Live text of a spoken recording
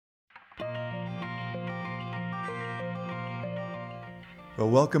Well,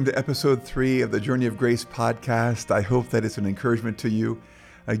 welcome to episode 3 of the Journey of Grace podcast. I hope that it's an encouragement to you.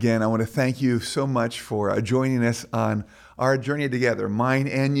 Again, I want to thank you so much for joining us on our journey together, mine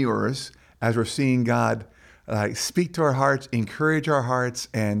and yours, as we're seeing God speak to our hearts, encourage our hearts,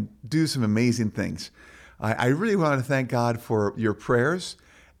 and do some amazing things. I really want to thank God for your prayers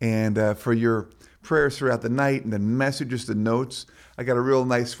and for your prayers throughout the night and the messages, the notes. I got a real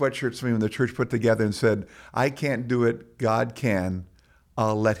nice sweatshirt somebody in the church put together and said, "I can't do it, God can.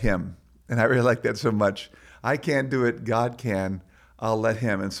 I'll let him." And I really like that so much. I can't do it, God can. I'll let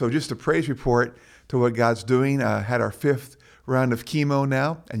him. And so just a praise report to what God's doing. Had our 5th round of chemo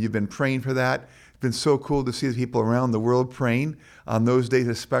now, and you've been praying for that. It's been so cool to see the people around the world praying on those days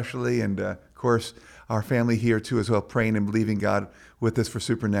especially. And of course, our family here too as well, praying and believing God with us for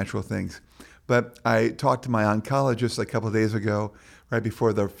supernatural things. But I talked to my oncologist a couple of days ago, right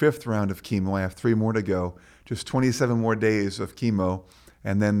before the 5th round of chemo. I have 3 more to go, just 27 more days of chemo.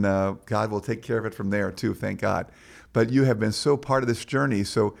 And then God will take care of it from there too, thank God. But you have been so part of this journey.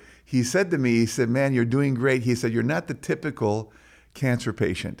 So he said to me, he said, "Man, you're doing great." He said, "You're not the typical cancer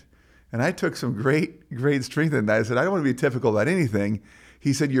patient." And I took some great strength in that. I said, "I don't want to be typical about anything."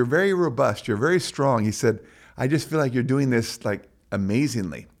 He said, "You're very robust. You're very strong." He said, "I just feel like you're doing this like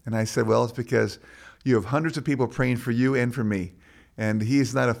amazingly." And I said, "Well, it's because you have hundreds of people praying for you and for me." And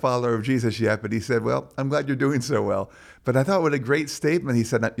he's not a follower of Jesus yet, but he said, "Well, I'm glad you're doing so well." But I thought what a great statement. He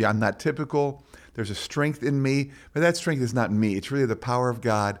said, "Yeah, I'm not typical. There's a strength in me, but that strength is not me. It's really the power of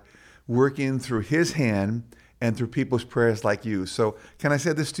God working through his hand and through people's prayers like you." So can I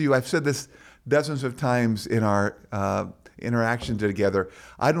say this to you? I've said this dozens of times in our interaction together.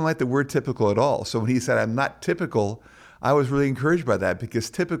 I don't like the word typical at all. So when he said, "I'm not typical," I was really encouraged by that,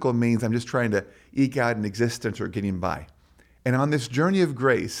 because typical means I'm just trying to eke out an existence or getting by. And on this journey of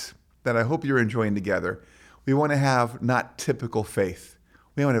grace that I hope you're enjoying together, we want to have not typical faith.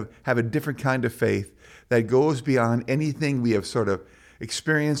 We want to have a different kind of faith that goes beyond anything we have sort of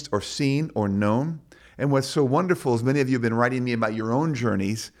experienced or seen or known. And what's so wonderful is many of you have been writing me about your own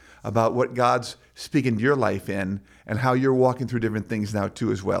journeys, about what God's speaking to your life in, and how you're walking through different things now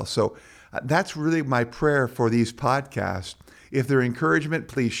too as well. So that's really my prayer for these podcasts. If they're encouragement,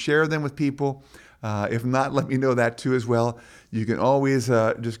 please share them with people. If not, let me know that too as well. You can always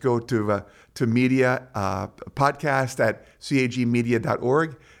just go to media, podcast at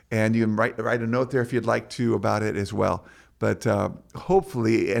cagmedia.org, and you can write a note there if you'd like to about it as well. But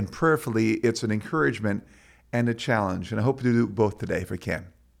hopefully and prayerfully, it's an encouragement and a challenge. And I hope to do both today if I can.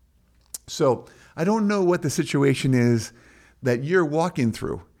 So I don't know what the situation is that you're walking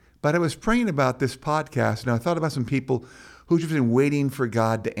through, but I was praying about this podcast, and I thought about some people who've just been waiting for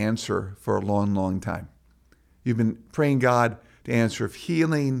God to answer for a long, long time. You've been praying God to answer of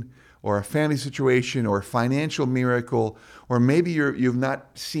healing or a family situation or a financial miracle, or maybe you've not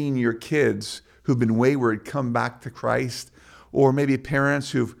seen your kids who've been wayward come back to Christ, or maybe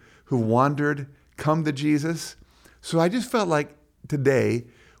parents who've wandered come to Jesus. So I just felt like today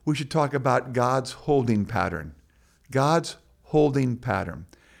we should talk about God's holding pattern. God's holding pattern.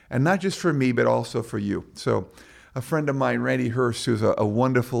 And not just for me, but also for you. So a friend of mine, Randy Hurst, who's a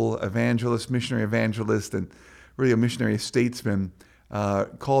wonderful evangelist, missionary evangelist, and really a missionary statesman,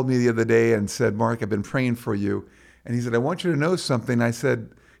 called me the other day and said, "Mark, I've been praying for you." And he said, "I want you to know something."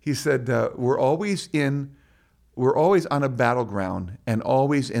 He said, we're always on a battleground and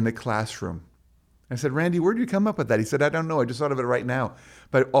always in a classroom. I said, "Randy, where did you come up with that?" He said, "I don't know. I just thought of it right now.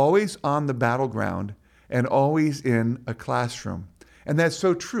 But always on the battleground and always in a classroom." And that's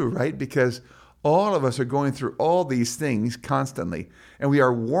so true, right? Because all of us are going through all these things constantly, and we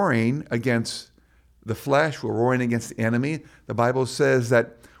are warring against the flesh. We're warring against the enemy. The Bible says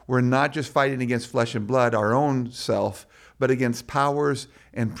that we're not just fighting against flesh and blood, our own self, but against powers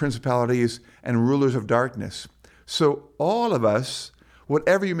and principalities and rulers of darkness. So all of us,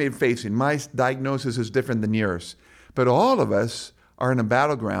 whatever you may be facing, my diagnosis is different than yours, but all of us are in a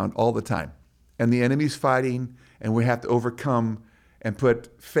battleground all the time, and the enemy's fighting, and we have to overcome and put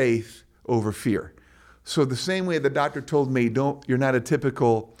faith over fear. So the same way the doctor told me, you're not a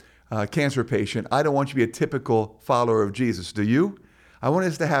typical cancer patient, I don't want you to be a typical follower of Jesus. Do you? I want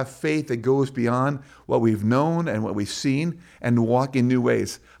us to have faith that goes beyond what we've known and what we've seen and walk in new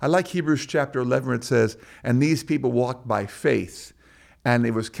ways. I like Hebrews chapter 11 where it says, "And these people walked by faith, and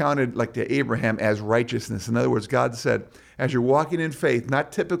it was counted like to Abraham as righteousness." In other words, God said, as you're walking in faith,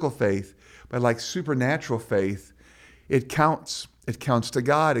 not typical faith, but like supernatural faith, it counts. It counts to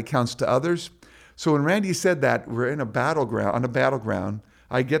God. It counts to others. So when Randy said that, we're in a battleground, on a battleground,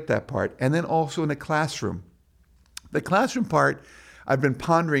 I get that part. And then also in a classroom. The classroom part, I've been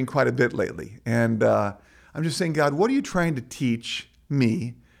pondering quite a bit lately. And I'm just saying, God, what are you trying to teach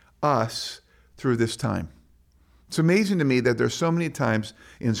me, us, through this time. It's amazing to me that there's so many times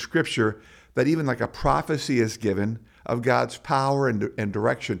in Scripture that even like a prophecy is given of God's power and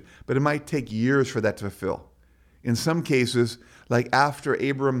direction, but it might take years for that to fulfill. In some cases, like after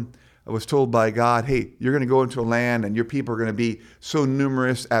Abram was told by God, hey, you're going to go into a land and your people are going to be so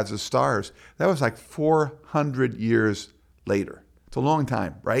numerous as the stars. That was like 400 years later. It's a long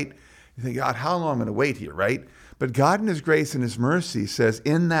time, right? You think, God, how long am I going to wait here, right? But God in his grace and his mercy says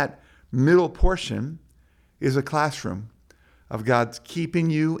in that middle portion is a classroom of God's keeping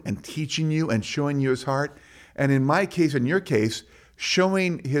you and teaching you and showing you his heart. And in my case, in your case,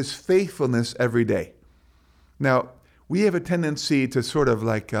 showing his faithfulness every day. Now, we have a tendency to sort of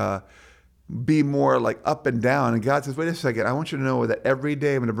like be more like up and down. And God says, wait a second, I want you to know that every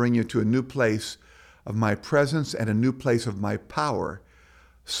day I'm going to bring you to a new place of my presence and a new place of my power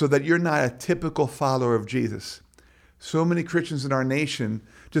so that you're not a typical follower of Jesus. So many Christians in our nation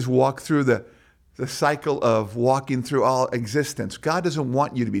just walk through the cycle of walking through all existence. God doesn't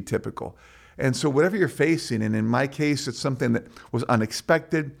want you to be typical. And so whatever you're facing, and in my case, it's something that was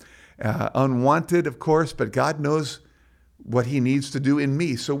unexpected, unwanted, of course, but God knows what he needs to do in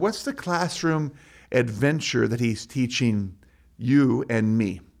me. So what's the classroom adventure that he's teaching you and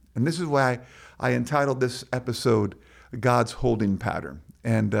me? And this is why I entitled this episode, God's Holding Pattern.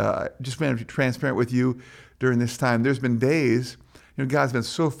 And just want to be transparent with you during this time. There's been days, God's been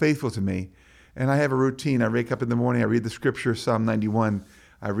so faithful to me. And I have a routine. I wake up in the morning, I read the scripture, Psalm 91.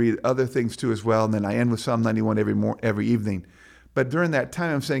 I read other things too as well. And then I end with Psalm 91 every evening. But during that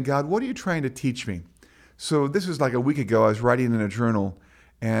time, I'm saying, God, what are you trying to teach me? So this was like a week ago. I was writing in a journal,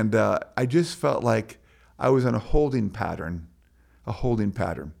 and I just felt like I was in a holding pattern.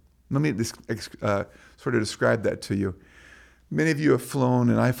 Let me sort of describe that to you. Many of you have flown,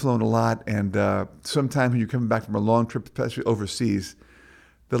 and I've flown a lot, and sometimes when you're coming back from a long trip, especially overseas,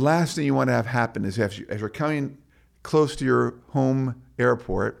 the last thing you want to have happen is as you're coming close to your home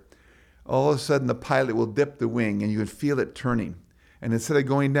airport, all of a sudden the pilot will dip the wing, and you can feel it turning. And instead of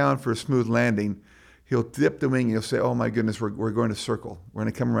going down for a smooth landing, he'll dip the wing and he'll say, oh my goodness, we're going to circle. We're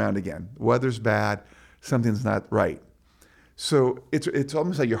going to come around again. The weather's bad. Something's not right. So it's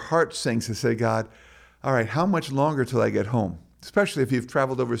almost like your heart sinks to say, God, all right, how much longer till I get home? Especially if you've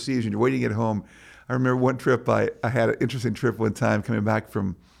traveled overseas and you're waiting to get home. I remember one trip, I had an interesting trip one time coming back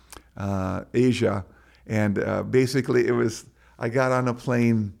from Asia. And basically I got on a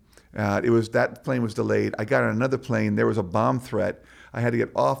plane. That plane was delayed. I got on another plane. There was a bomb threat. I had to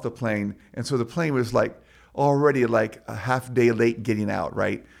get off the plane. And so the plane was already a half day late getting out,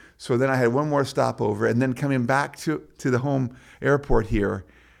 right? So then I had one more stopover. And then coming back to the home airport here,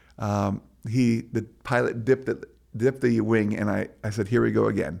 the pilot dipped the wing, and I said, here we go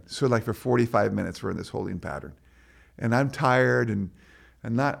again. So for 45 minutes, we're in this holding pattern. And I'm tired, and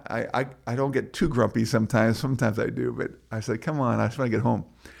I don't get too grumpy sometimes. Sometimes I do, but I said, come on, I just want to get home.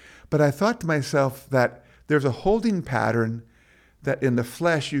 But I thought to myself that there's a holding pattern that in the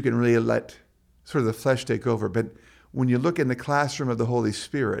flesh you can really let sort of the flesh take over. But when you look in the classroom of the Holy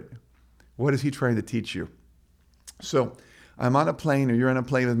Spirit, what is he trying to teach you? So I'm on a plane, or you're on a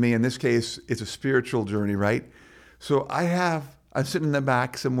plane with me. In this case, it's a spiritual journey, right? So I'm sitting in the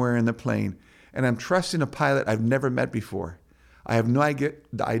back somewhere in the plane, and I'm trusting a pilot I've never met before. I have no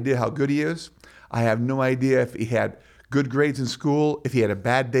idea how good he is. I have no idea if he had good grades in school, if he had a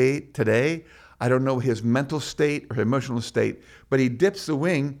bad day today. I don't know his mental state or emotional state, but he dips the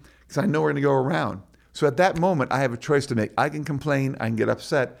wing because I know we're going to go around. So at that moment, I have a choice to make. I can complain, I can get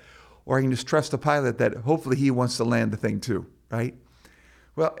upset, or I can just trust the pilot that hopefully he wants to land the thing too, right?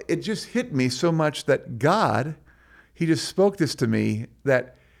 Well, it just hit me so much that God, he just spoke this to me,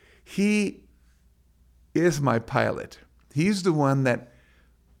 that he is my pilot. He's the one that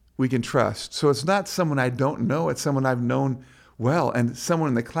we can trust. So it's not someone I don't know. It's someone I've known well. And someone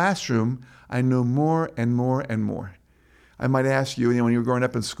in the classroom I know more and more and more. I might ask you, when you were growing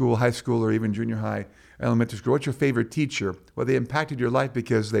up in school, high school, or even junior high, elementary school, what's your favorite teacher? Well, they impacted your life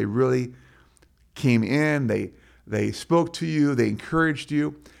because they really came in, they spoke to you, they encouraged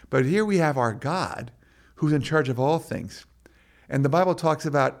you. But here we have our God who's in charge of all things. And the Bible talks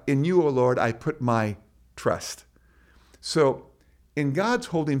about, in you, O Lord, I put my trust. So in God's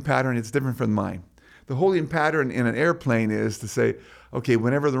holding pattern, it's different from mine. The holding pattern in an airplane is to say, okay,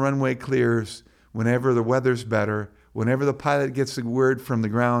 whenever the runway clears, whenever the weather's better, whenever the pilot gets the word from the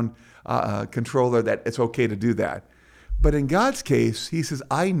ground controller that it's okay to do that. But in God's case, he says,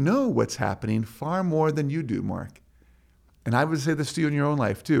 I know what's happening far more than you do, Mark. And I would say this to you in your own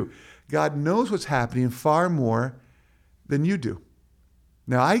life too. God knows what's happening far more than you do.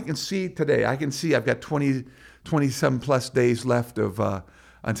 Now I can see today, I've got 27 plus days left of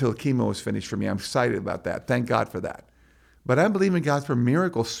until chemo is finished for me. I'm excited about that. Thank God for that. But I'm believing God for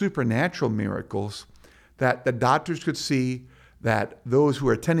miracles, supernatural miracles that the doctors could see, that those who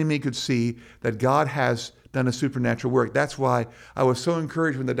are attending me could see, that God has done a supernatural work. That's why I was so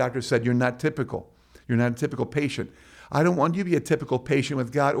encouraged when the doctor said, you're not typical. You're not a typical patient. I don't want you to be a typical patient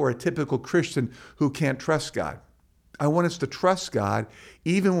with God or a typical Christian who can't trust God. I want us to trust God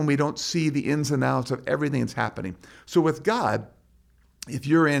even when we don't see the ins and outs of everything that's happening. So with God, if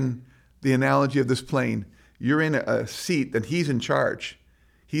you're in the analogy of this plane, you're in a seat and he's in charge.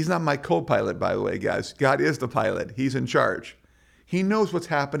 He's not my co-pilot, by the way, guys. God is the pilot. He's in charge. He knows what's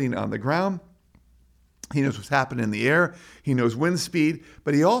happening on the ground. He knows what's happening in the air. He knows wind speed.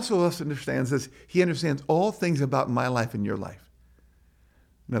 But he also understands this. He understands all things about my life and your life.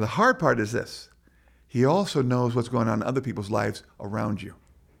 Now, the hard part is this. He also knows what's going on in other people's lives around you.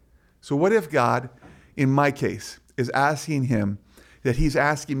 So what if God, in my case, is asking him that he's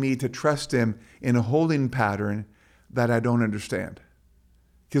asking me to trust him in a holding pattern that I don't understand?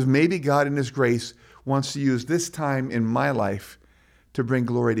 Because maybe God in his grace wants to use this time in my life to bring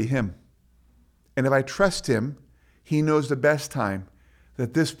glory to him. And if I trust him, he knows the best time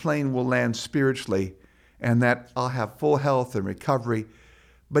that this plane will land spiritually and that I'll have full health and recovery.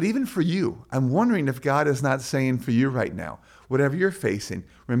 But even for you, I'm wondering if God is not saying for you right now, whatever you're facing,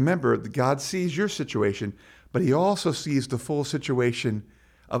 remember that God sees your situation, but he also sees the full situation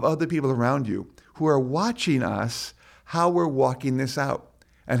of other people around you who are watching us, how we're walking this out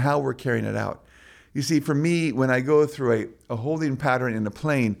and how we're carrying it out. You see, for me, when I go through a holding pattern in a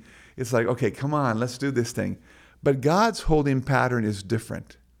plane, it's like, okay, come on, let's do this thing. But God's holding pattern is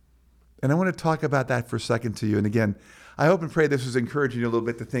different. And I want to talk about that for a second to you. And again, I hope and pray this is encouraging you a little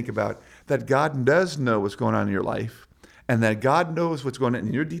bit to think about that God does know what's going on in your life and that God knows what's going on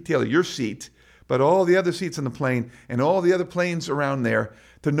in your detail, your seat, but all the other seats on the plane and all the other planes around there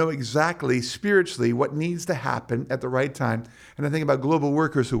to know exactly spiritually what needs to happen at the right time. And I think about global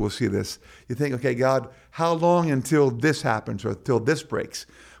workers who will see this. You think, okay, God, how long until this happens or until this breaks?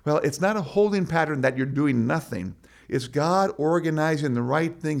 Well, it's not a holding pattern that you're doing nothing. It's God organizing the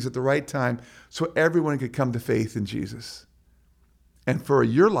right things at the right time so everyone could come to faith in Jesus. And for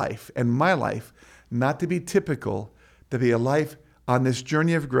your life and my life, not to be typical, to be a life on this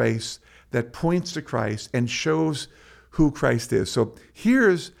journey of grace that points to Christ and shows who Christ is. So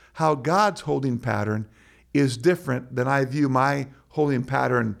here's how God's holding pattern is different than I view my holding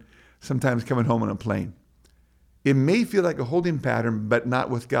pattern sometimes coming home on a plane. It may feel like a holding pattern, but not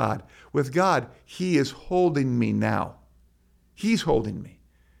with God. With God, he is holding me now. He's holding me. You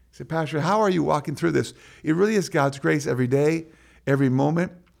say, Pastor, how are you walking through this? It really is God's grace every day, every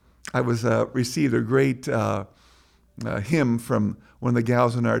moment. I received a great hymn from one of the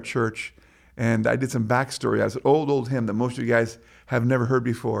gals in our church, and I did some backstory. It was an old hymn that most of you guys have never heard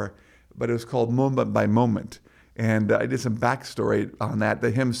before, but it was called Moment by Moment. And I did some backstory on that.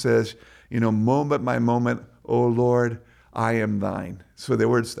 The hymn says, moment by moment, O Lord, I am thine. So the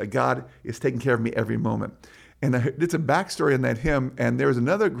words that God is taking care of me every moment. And I did some backstory on that hymn, and there was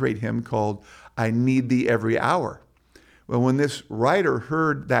another great hymn called I Need Thee Every Hour. Well, when this writer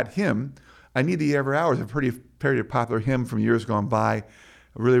heard that hymn, I Need Thee Every Hour is a pretty popular hymn from years gone by,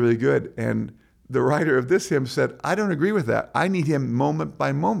 really, really good. And the writer of this hymn said, I don't agree with that. I need him moment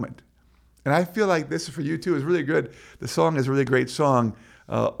by moment. And I feel like this for you too is really good. The song is a really great song.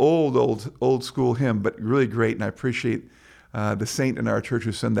 Old school hymn, but really great. And I appreciate the saint in our church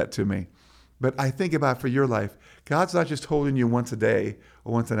who sent that to me. But I think about for your life, God's not just holding you once a day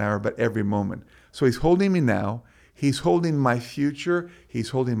or once an hour, but every moment. So he's holding me now. He's holding my future. He's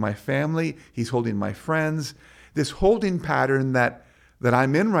holding my family. He's holding my friends. This holding pattern that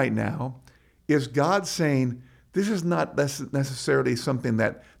I'm in right now is God saying, this is not necessarily something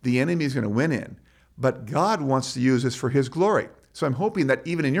that the enemy is going to win in, but God wants to use this for his glory. So I'm hoping that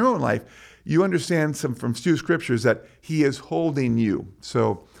even in your own life, you understand some from Stu's scriptures that he is holding you.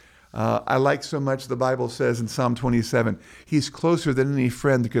 So I like so much the Bible says in Psalm 27, he's closer than any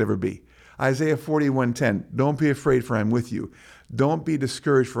friend could ever be. Isaiah 41:10, don't be afraid for I'm with you. Don't be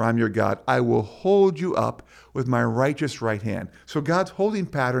discouraged for I'm your God. I will hold you up with my righteous right hand. So God's holding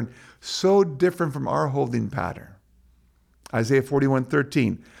pattern, so different from our holding pattern. Isaiah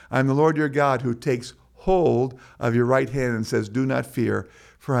 41:13, I'm the Lord your God who takes hold of your right hand and says, do not fear,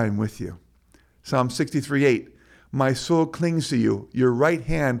 for I am with you. Psalm 63:8, my soul clings to you. Your right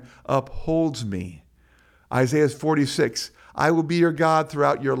hand upholds me. Isaiah 46, I will be your God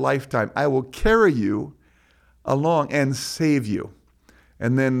throughout your lifetime. I will carry you along and save you.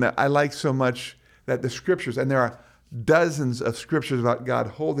 And then I like so much that the scriptures, and there are dozens of scriptures about God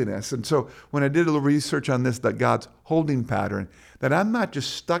holding us. And so when I did a little research on this, that God's holding pattern, that I'm not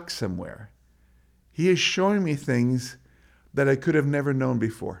just stuck somewhere. He is showing me things that I could have never known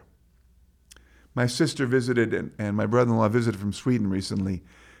before. My sister visited and my brother-in-law visited from Sweden recently,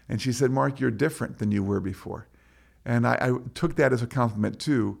 and she said, Mark, you're different than you were before. And I took that as a compliment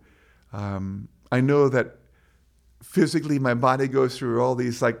too. I know that physically my body goes through all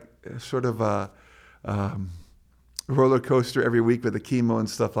these like sort of roller coaster every week with the chemo and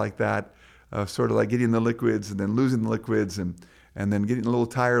stuff like that, sort of like getting the liquids and then losing the liquids and then getting a little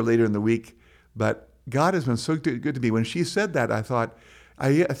tired later in the week. But God has been so good to me. When she said that, I thought,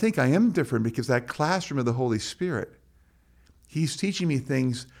 I think I am different because that classroom of the Holy Spirit, He's teaching me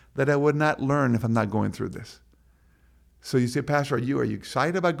things that I would not learn if I'm not going through this. So you say, Pastor, are you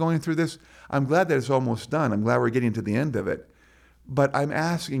excited about going through this? I'm glad that it's almost done. I'm glad we're getting to the end of it. But I'm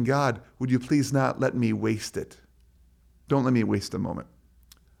asking God, would you please not let me waste it? Don't let me waste a moment.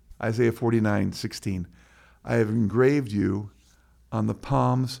 Isaiah 49:16. I have engraved you on the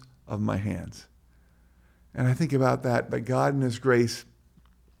palms of my hands. And I think about that God in His grace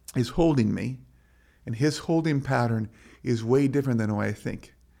is holding me, and His holding pattern is way different than the way I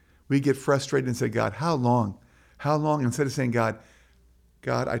think. We get frustrated and say, God, how long? How long? Instead of saying, God,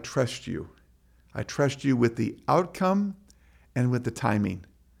 I trust you. I trust you with the outcome and with the timing.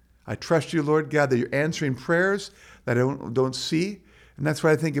 I trust you, Lord God, that you're answering prayers that I don't see. And that's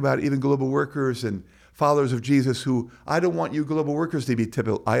what I think about even global workers and followers of Jesus who, I don't want you global workers to be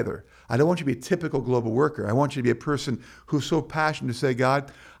typical either. I don't want you to be a typical global worker. I want you to be a person who's so passionate to say,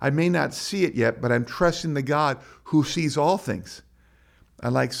 God, I may not see it yet, but I'm trusting the God who sees all things. I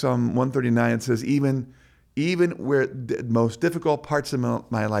like Psalm 139. It says, even where the most difficult parts of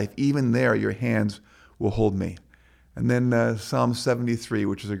my life, even there your hands will hold me. And then Psalm 73,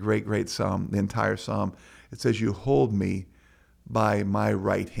 which is a great, great psalm, the entire psalm, it says, you hold me by my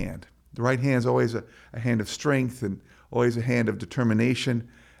right hand. The right hand is always a hand of strength and always a hand of determination.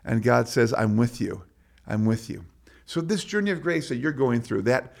 And God says, I'm with you. I'm with you. So this journey of grace that you're going through,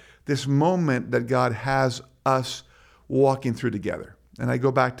 this moment that God has us walking through together. And I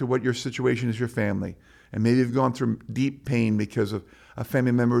go back to what your situation is, your family. And maybe you've gone through deep pain because of a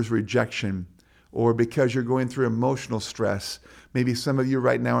family member's rejection, or because you're going through emotional stress. Maybe some of you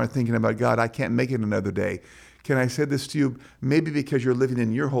right now are thinking about, God, I can't make it another day. Can I say this to you? Maybe because you're living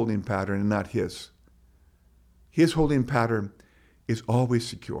in your holding pattern and not His. His holding pattern is always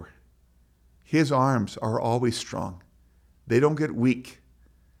secure. His arms are always strong. They don't get weak.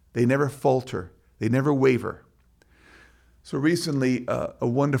 They never falter. They never waver. So recently, a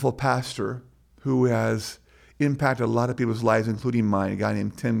wonderful pastor who has impacted a lot of people's lives, including mine, a guy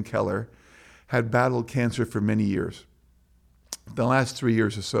named Tim Keller, had battled cancer for many years, the last 3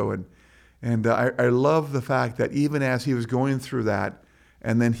 years or so. And I love the fact that even as he was going through that,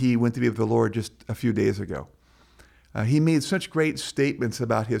 and then he went to be with the Lord just a few days ago, he made such great statements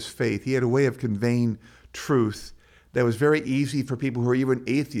about his faith. He had a way of conveying truth that was very easy for people who are even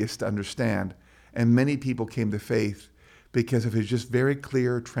atheists to understand. And many people came to faith because of his just very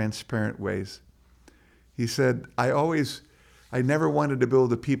clear, transparent ways. He said, I never wanted to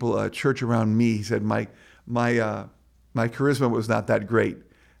build a church around me. He said, my charisma was not that great.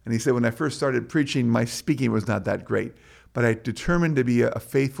 And he said, when I first started preaching, my speaking was not that great. But I determined to be a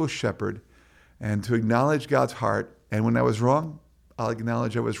faithful shepherd and to acknowledge God's heart. And when I was wrong, I'll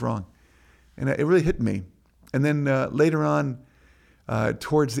acknowledge I was wrong. And it really hit me. And then later on,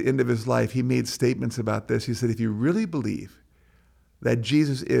 towards the end of his life, he made statements about this. He said, if you really believe that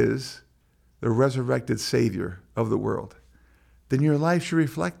Jesus is the resurrected Savior of the world, then your life should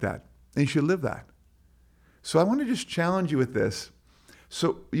reflect that, and you should live that. So I want to just challenge you with this.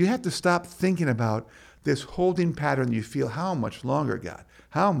 So you have to stop thinking about this holding pattern you feel, how much longer, God?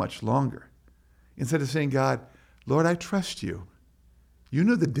 How much longer? Instead of saying, God, Lord, I trust you. You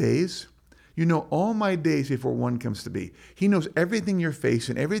know the days. You know all my days before one comes to be. He knows everything you're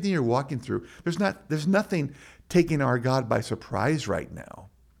facing, everything you're walking through. There's nothing taking our God by surprise right now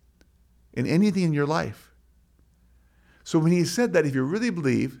in anything in your life. So when he said that, if you really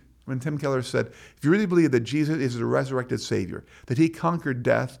believe, when Tim Keller said, if you really believe that Jesus is the resurrected Savior, that he conquered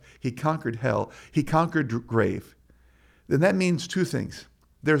death, he conquered hell, he conquered grave, then that means two things.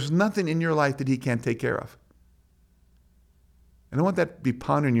 There's nothing in your life that he can't take care of. And I want that to be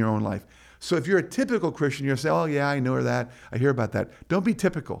pondered in your own life. So if you're a typical Christian, you'll say, oh yeah, I know that. I hear about that. Don't be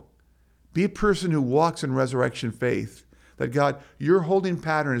typical. Be a person who walks in resurrection faith. That God, your holding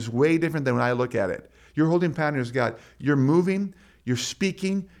pattern is way different than when I look at it. Your holding pattern is, God, you're moving, you're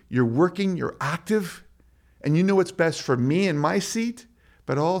speaking, you're working, you're active, and you know what's best for me in my seat,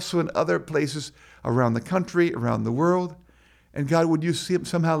 but also in other places around the country, around the world. And God, would you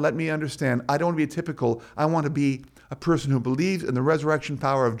somehow let me understand, I don't want to be typical. I want to be a person who believes in the resurrection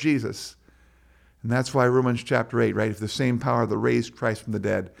power of Jesus. And that's why Romans chapter 8, right? If the same power that raised Christ from the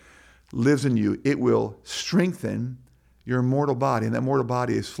dead lives in you, it will strengthen your mortal body. And that mortal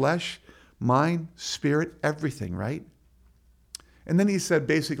body is flesh, mind, spirit, everything, right? And then he said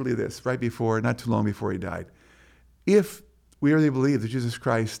basically this, right before, not too long before he died. If we really believe that Jesus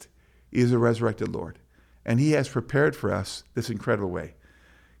Christ is a resurrected Lord, and he has prepared for us this incredible way,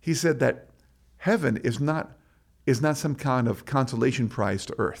 he said that heaven is not some kind of consolation prize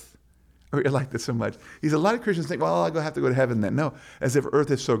to earth. I like that so much. He said, a lot of Christians think, well, I'll have to go to heaven then. No, as if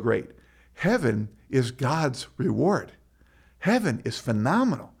earth is so great. Heaven is God's reward. Heaven is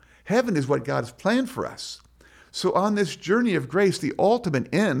phenomenal. Heaven is what God's planned for us. So on this journey of grace, the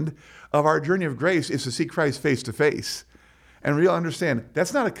ultimate end of our journey of grace is to see Christ face to face. And we'll understand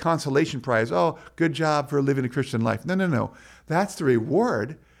that's not a consolation prize. Oh, good job for living a Christian life. No. That's the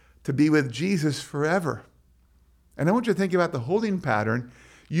reward to be with Jesus forever. And I want you to think about the holding pattern.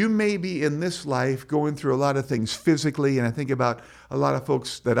 You may be in this life going through a lot of things physically, and I think about a lot of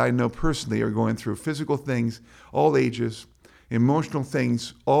folks that I know personally are going through physical things, all ages, emotional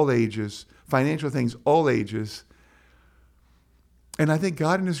things, all ages, financial things, all ages. And I think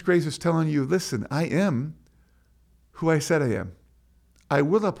God in his grace is telling you, listen, I am who I said I am. I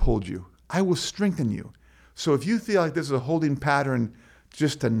will uphold you. I will strengthen you. So if you feel like this is a holding pattern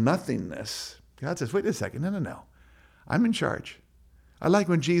just to nothingness, God says, wait a second, no. I'm in charge. I like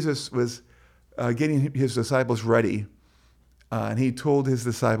when Jesus was getting his disciples ready, and he told his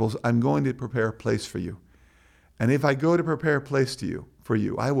disciples, I'm going to prepare a place for you. And if I go to prepare a place for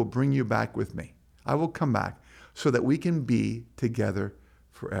you, I will bring you back with me. I will come back so that we can be together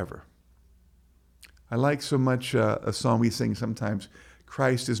forever. I like so much a song we sing sometimes,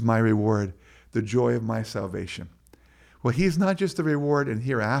 Christ is my reward, the joy of my salvation. Well, he's not just the reward in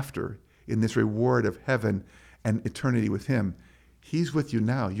hereafter, in this reward of heaven and eternity with him. He's with you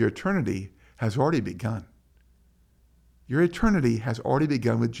now. Your eternity has already begun. Your eternity has already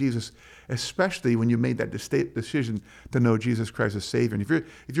begun with Jesus, especially when you made that decision to know Jesus Christ as Savior. And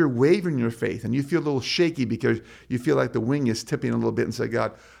if you're wavering in your faith and you feel a little shaky because you feel like the wing is tipping a little bit and say,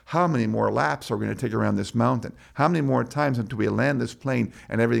 God, how many more laps are we going to take around this mountain? How many more times until we land this plane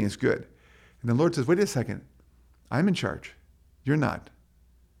and everything is good? And the Lord says, wait a second. I'm in charge. You're not.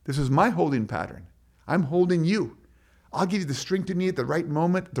 This is my holding pattern. I'm holding you. I'll give you the strength you need at the right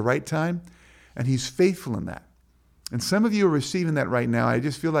moment, at the right time. And he's faithful in that. And some of you are receiving that right now. I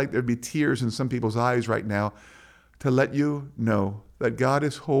just feel like there'd be tears in some people's eyes right now to let you know that God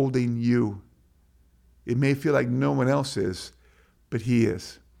is holding you. It may feel like no one else is, but he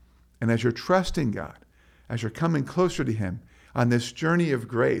is. And as you're trusting God, as you're coming closer to him on this journey of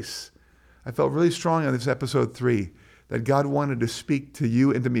grace, I felt really strong on this episode 3 that God wanted to speak to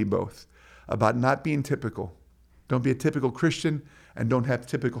you and to me both about not being typical. Don't be a typical Christian and don't have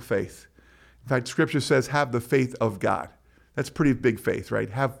typical faith. In fact, Scripture says, have the faith of God. That's pretty big faith, right?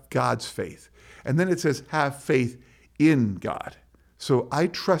 Have God's faith. And then it says, have faith in God. So I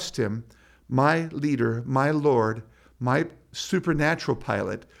trust him, my leader, my Lord, my supernatural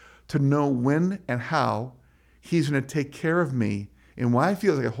pilot, to know when and how he's going to take care of me in what I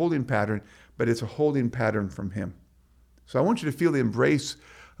feel like a holding pattern, but it's a holding pattern from him. So I want you to feel the embrace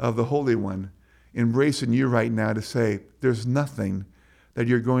of the Holy One embracing you right now to say, there's nothing that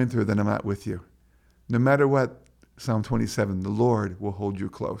you're going through that I'm not with you. No matter what, Psalm 27, the Lord will hold you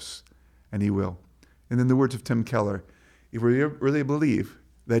close, and he will. And in the words of Tim Keller, if we really believe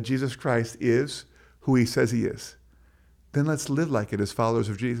that Jesus Christ is who he says he is, then let's live like it as followers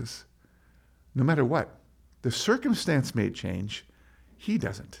of Jesus. No matter what, the circumstance may change, he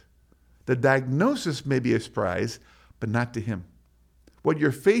doesn't. The diagnosis may be a surprise, but not to him. What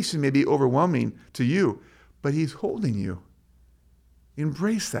you're facing may be overwhelming to you, but he's holding you.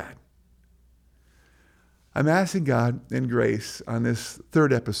 Embrace that. I'm asking God in grace on this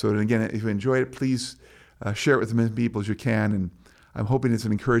 3rd episode. And again, if you enjoyed it, please share it with as many people as you can. And I'm hoping it's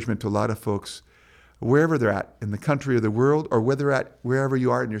an encouragement to a lot of folks, wherever they're at, in the country or the world, or wherever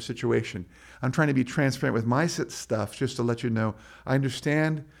you are in your situation. I'm trying to be transparent with my stuff just to let you know I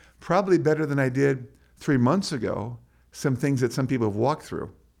understand probably better than I did 3 months ago some things that some people have walked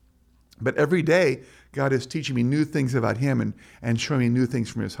through. But every day, God is teaching me new things about him and showing me new things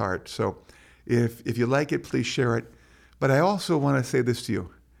from his heart. So if you like it, please share it. But I also want to say this to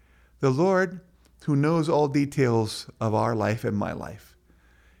you. The Lord, who knows all details of our life and my life,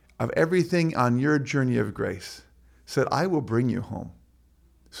 of everything on your journey of grace, said, I will bring you home.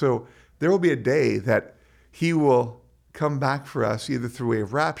 So there will be a day that he will come back for us, either through way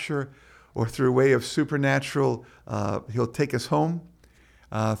of rapture or through a way of supernatural, he'll take us home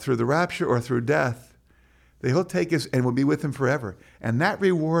through the rapture or through death, that he'll take us and we'll be with him forever. And that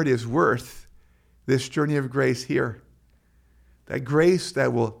reward is worth this journey of grace here. That grace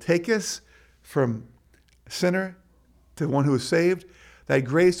that will take us from sinner to one who is saved, that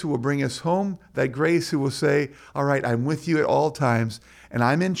grace who will bring us home, that grace who will say, all right, I'm with you at all times, and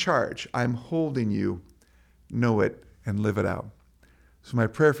I'm in charge. I'm holding you. Know it and live it out. So my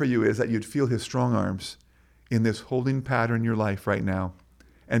prayer for you is that you'd feel his strong arms in this holding pattern in your life right now,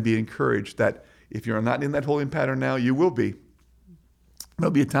 and be encouraged that if you're not in that holding pattern now, you will be.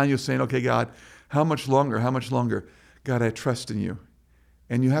 There'll be a time you're saying, okay, God, how much longer? How much longer? God, I trust in you.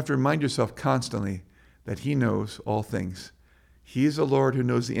 And you have to remind yourself constantly that he knows all things. He is the Lord who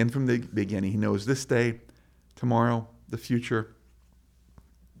knows the end from the beginning. He knows this day, tomorrow, the future.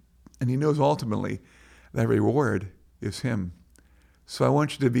 And he knows ultimately that reward is him. So I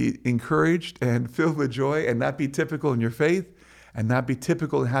want you to be encouraged and filled with joy and not be typical in your faith, and not be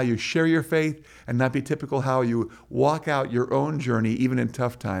typical in how you share your faith, and not be typical how you walk out your own journey, even in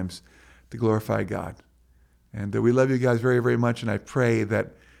tough times, to glorify God. And we love you guys very, very much, and I pray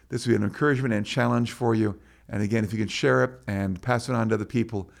that this will be an encouragement and challenge for you. And again, if you can share it and pass it on to other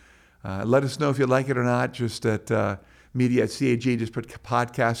people, let us know if you like it or not. Just at media at CAG, just put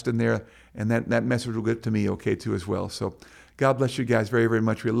podcast in there, and that message will get to me okay too as well. So God bless you guys very, very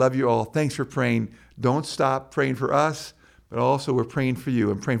much. We love you all. Thanks for praying. Don't stop praying for us, but also we're praying for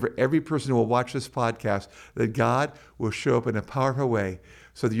you and praying for every person who will watch this podcast, that God will show up in a powerful way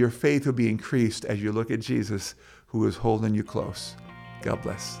so that your faith will be increased as you look at Jesus, who is holding you close. God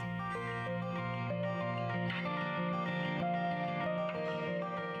bless.